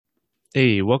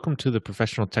Hey, welcome to the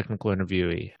Professional Technical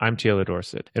Interviewee. I'm Taylor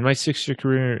Dorsett. In my 6 year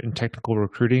career in technical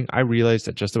recruiting, I realized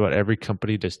that just about every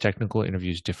company does technical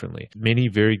interviews differently. Many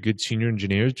very good senior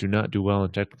engineers do not do well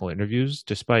in technical interviews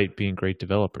despite being great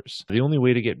developers. The only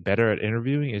way to get better at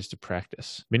interviewing is to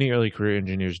practice. Many early career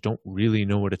engineers don't really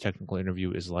know what a technical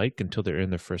interview is like until they're in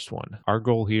their first one. Our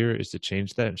goal here is to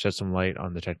change that and shed some light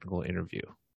on the technical interview.